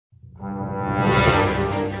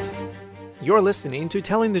You're listening to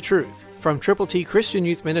Telling the Truth from Triple T Christian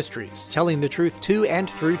Youth Ministries, telling the truth to and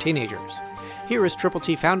through teenagers. Here is Triple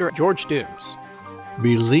T founder George Dooms.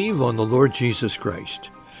 Believe on the Lord Jesus Christ.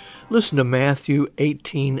 Listen to Matthew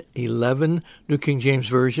 18:11, New King James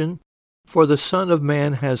Version. For the Son of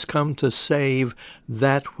Man has come to save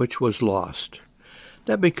that which was lost.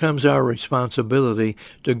 That becomes our responsibility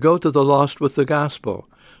to go to the lost with the gospel.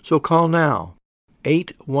 So call now,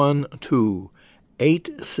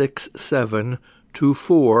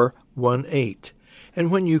 812-867-2418. And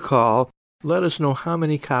when you call, let us know how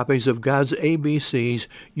many copies of God's ABCs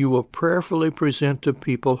you will prayerfully present to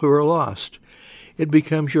people who are lost. It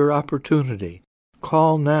becomes your opportunity.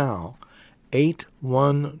 Call now,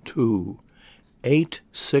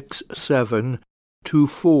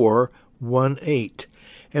 812-867-2418.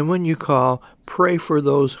 And when you call, pray for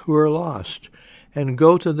those who are lost, and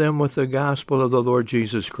go to them with the gospel of the Lord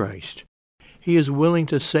Jesus Christ. He is willing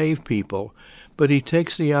to save people, but he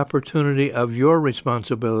takes the opportunity of your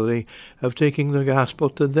responsibility of taking the gospel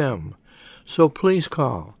to them. So please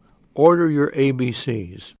call, order your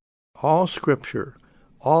ABCs, all Scripture,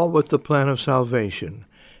 all with the plan of salvation,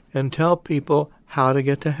 and tell people how to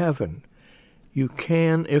get to heaven. You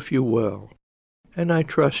can if you will, and I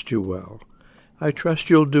trust you will. I trust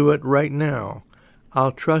you'll do it right now.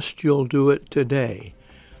 I'll trust you'll do it today.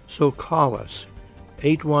 So call us,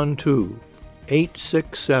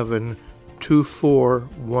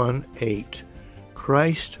 812-867-2418.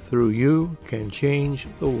 Christ through you can change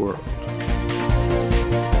the world.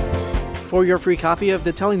 For your free copy of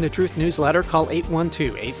the Telling the Truth newsletter, call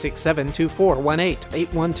 812-867-2418,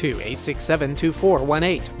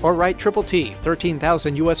 812-867-2418, or write Triple T,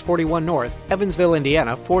 13,000 U.S. 41 North, Evansville,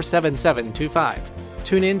 Indiana, 47725.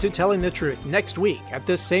 Tune in to Telling the Truth next week at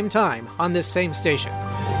this same time on this same station.